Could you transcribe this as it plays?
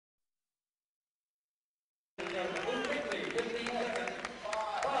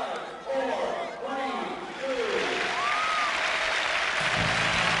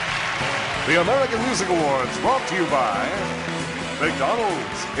The American Music Awards brought to you by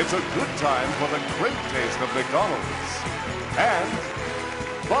McDonald's. It's a good time for the great taste of McDonald's. And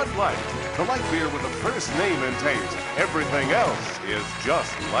Bud Light, the light beer with the first name in taste. Everything else is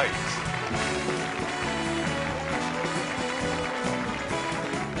just light.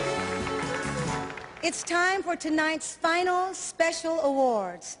 It's time for tonight's final special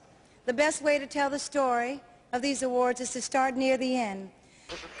awards. The best way to tell the story of these awards is to start near the end.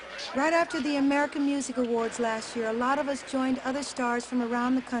 Right after the American Music Awards last year, a lot of us joined other stars from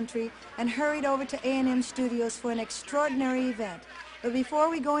around the country and hurried over to A&M Studios for an extraordinary event. But before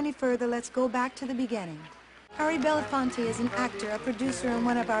we go any further, let's go back to the beginning. Harry Belafonte is an actor, a producer, and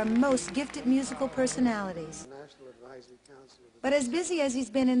one of our most gifted musical personalities. But as busy as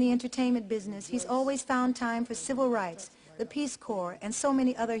he's been in the entertainment business, he's always found time for civil rights, the Peace Corps, and so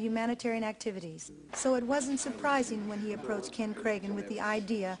many other humanitarian activities. So it wasn't surprising when he approached Ken Kragen with the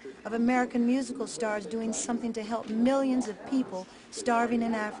idea of American musical stars doing something to help millions of people starving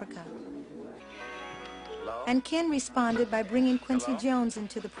in Africa. And Ken responded by bringing Quincy Jones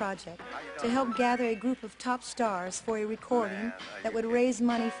into the project to help gather a group of top stars for a recording that would raise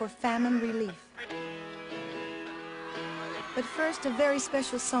money for famine relief. But first, a very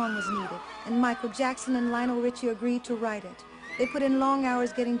special song was needed, and Michael Jackson and Lionel Richie agreed to write it. They put in long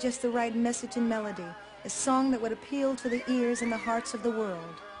hours getting just the right message and melody, a song that would appeal to the ears and the hearts of the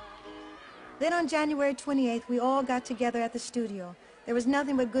world. Then on January 28th, we all got together at the studio. There was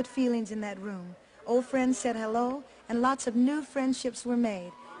nothing but good feelings in that room. Old friends said hello, and lots of new friendships were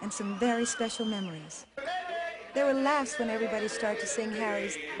made, and some very special memories. There were laughs when everybody started to sing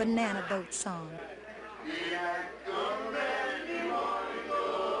Harry's Banana Boat song.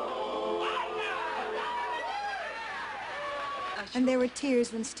 And there were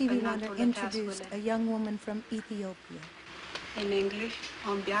tears when Stevie Wonder introduced a young woman from Ethiopia. In English,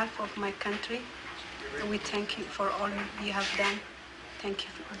 on behalf of my country, we thank you for all you have done. Thank you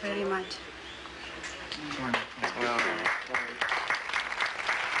very much.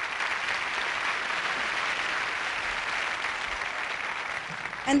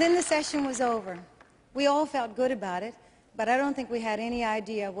 And then the session was over. We all felt good about it, but I don't think we had any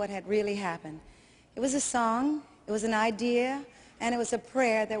idea of what had really happened. It was a song, it was an idea, and it was a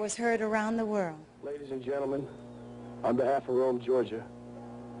prayer that was heard around the world. Ladies and gentlemen, on behalf of Rome, Georgia,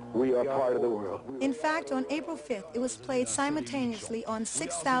 we are part of the world. In fact, on April 5th, it was played simultaneously on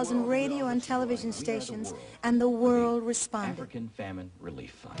 6,000 radio and television stations, and the world responded. African Famine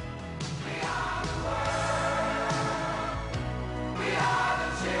Relief Fund. We are the world. We are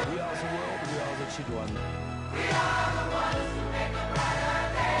the children. We are the world. We are the children. We are the ones who make a brighter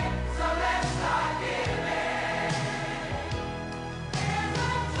day. So let's start giving. There's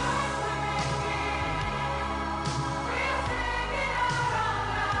a choice we're making. We'll sing it out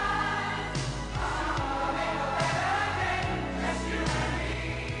all night. Oh, make a better day. Just you and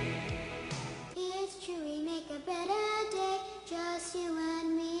me. It's true, we make a better day. Just you and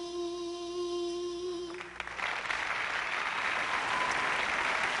me.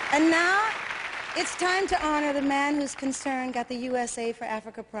 And now, it's time to honor the man whose concern got the USA for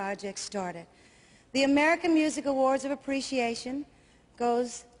Africa project started. The American Music Awards of Appreciation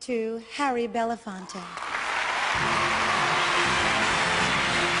goes to Harry Belafonte.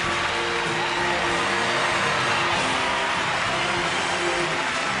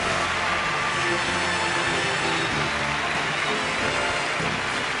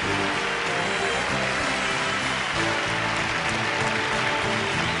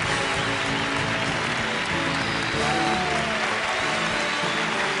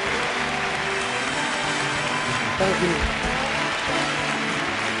 Thank you.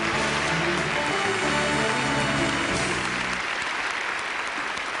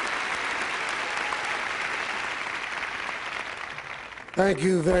 Thank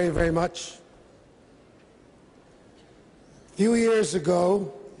you very, very much. A few years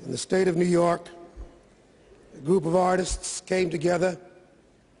ago, in the state of New York, a group of artists came together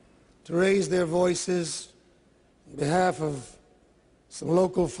to raise their voices on behalf of some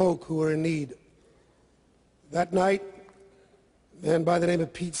local folk who were in need. That night, a man by the name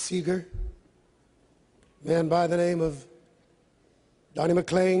of Pete Seeger, a man by the name of Donnie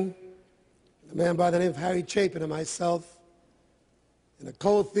McClain, a man by the name of Harry Chapin and myself, in a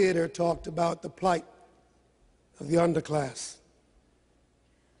cold theater talked about the plight of the underclass.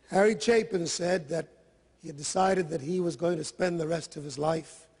 Harry Chapin said that he had decided that he was going to spend the rest of his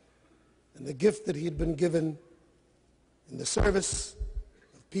life and the gift that he had been given in the service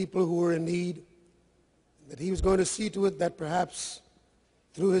of people who were in need, that he was going to see to it that perhaps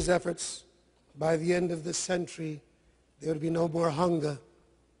through his efforts, by the end of this century, there would be no more hunger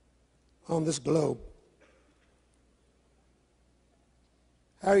on this globe.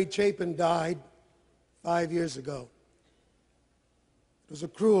 Harry Chapin died 5 years ago. It was a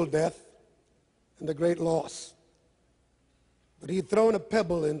cruel death and a great loss. But he'd thrown a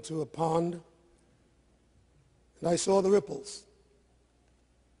pebble into a pond, and I saw the ripples.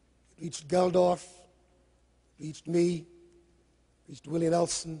 It reached Geldorf, it reached me, it reached Willie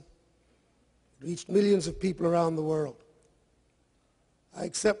Nelson, it reached millions of people around the world. I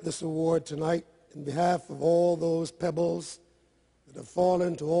accept this award tonight in behalf of all those pebbles that have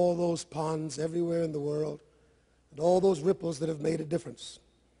fallen to all those ponds everywhere in the world, and all those ripples that have made a difference.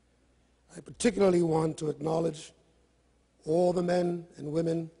 I particularly want to acknowledge all the men and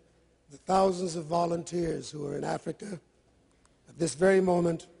women, the thousands of volunteers who are in Africa at this very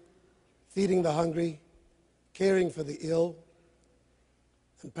moment, feeding the hungry, caring for the ill.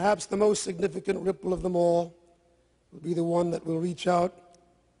 And perhaps the most significant ripple of them all will be the one that will reach out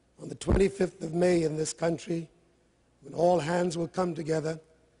on the 25th of May in this country, when all hands will come together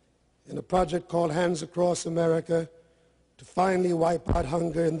in a project called Hands Across America to finally wipe out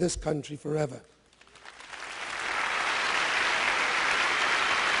hunger in this country forever.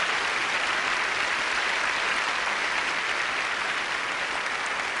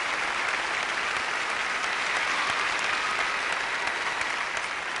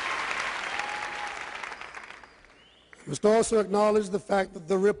 I must also acknowledge the fact that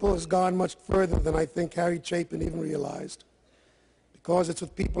the ripple has gone much further than I think Harry Chapin even realized, because it's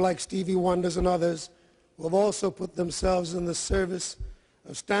with people like Stevie Wonders and others who have also put themselves in the service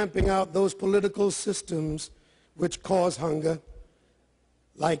of stamping out those political systems which cause hunger,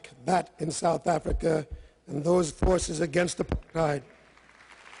 like that in South Africa and those forces against apartheid.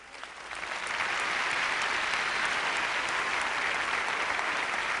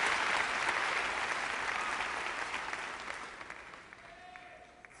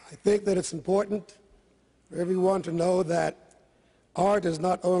 I think that it's important for everyone to know that art is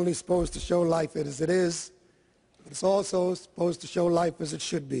not only supposed to show life as it is, but it's also supposed to show life as it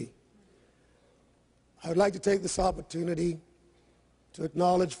should be. I would like to take this opportunity to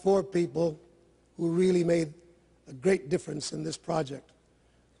acknowledge 4 people who really made a great difference in this project.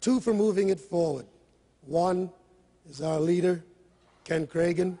 2 for moving it forward. 1 is our leader, Ken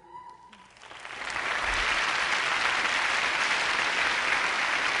Cragen.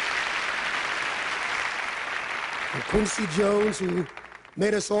 And Quincy Jones, who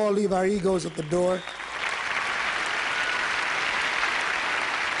made us all leave our egos at the door.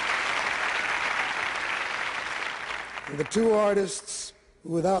 And the 2 artists who,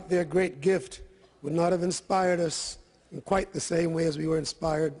 without their great gift, would not have inspired us in quite the same way as we were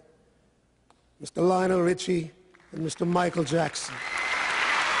inspired, Mr. Lionel Richie and Mr. Michael Jackson.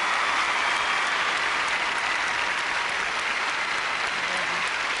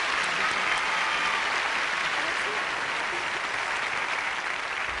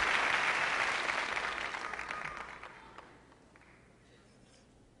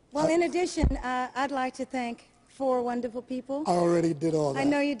 Well, in addition, I'd like to thank 4 wonderful people. I already did all that. I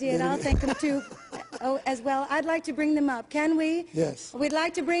know you did. I'll thank them too as well. I'd like to bring them up. Can we? Yes. We'd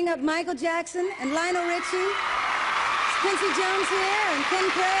like to bring up Michael Jackson and Lionel Richie, Quincy Jones here, and Ken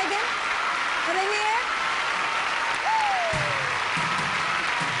Cragen. Are they here?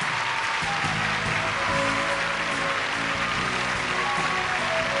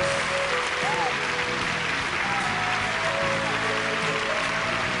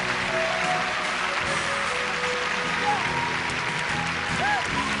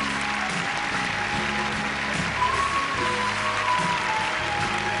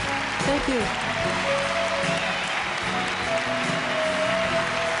 Thank you.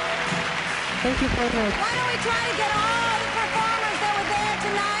 Thank you for that. Why don't we try to get all the performers that were there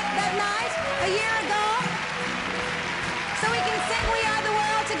that night, a year ago, so we can sing We Are the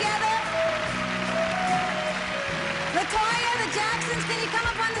World together? LaToya, the Jacksons, can you come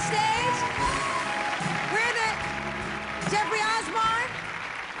up on the stage? We're the Jeffrey Osborne.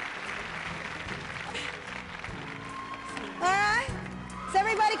 All right. Is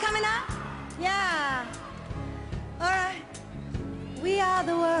everybody coming up? Yeah. All right. We are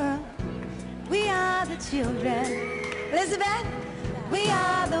the world. We are the children. Elizabeth? We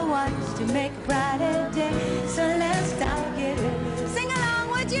are the ones to make a brighter day. So let's start getting. Sing along,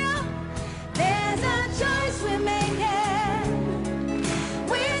 would you? There's a choice we're making.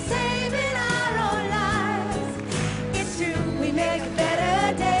 We're saving our own lives. It's true, we make a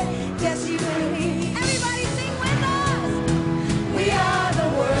better day. Just you and me. Everybody sing with us. We are the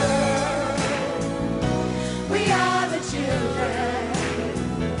world. We are the children.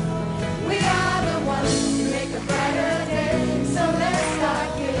 We are the ones to make a brighter day. So let's start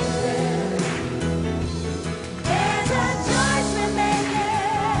giving.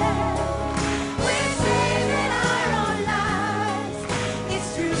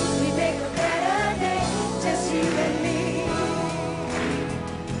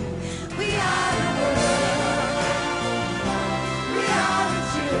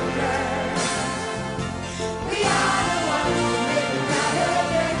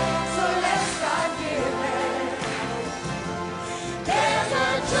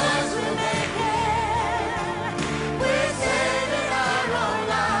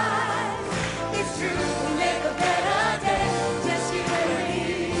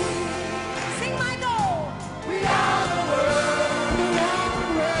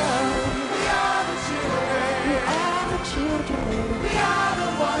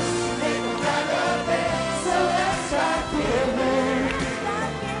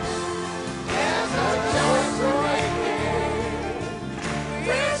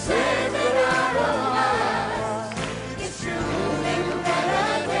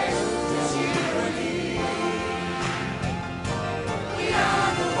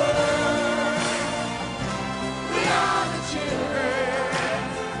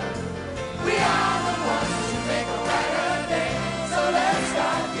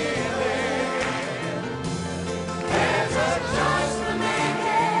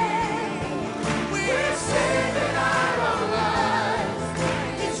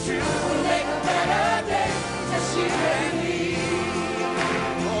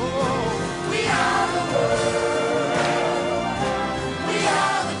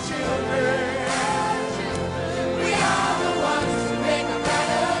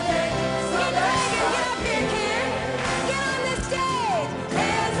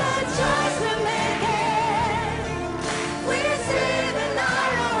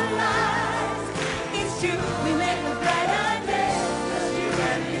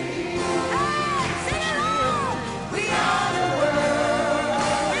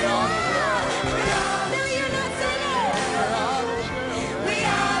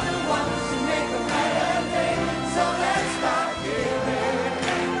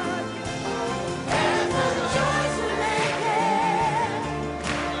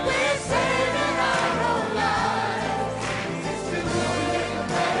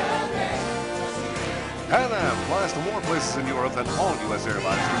 places in Europe than all U.S.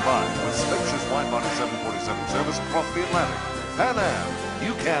 airlines combined, with spacious wide-body 747 service across the Atlantic. Pan Am,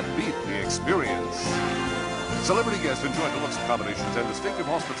 you can't beat the experience. Celebrity guests enjoy deluxe accommodations and distinctive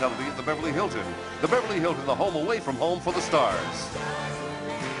hospitality at the Beverly Hilton. The Beverly Hilton, the home away from home for the stars.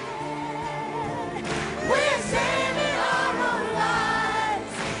 We're saving our own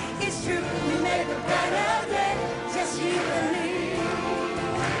lives. It's true, we make a better day. Just you and me.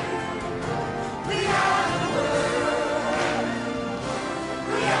 We are the world.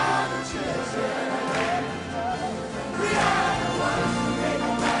 We are the children. We are the ones who make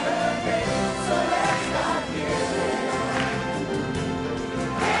a better day. So let's start giving.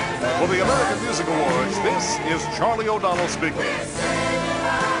 For the American Music Awards, this is Charlie O'Donnell speaking.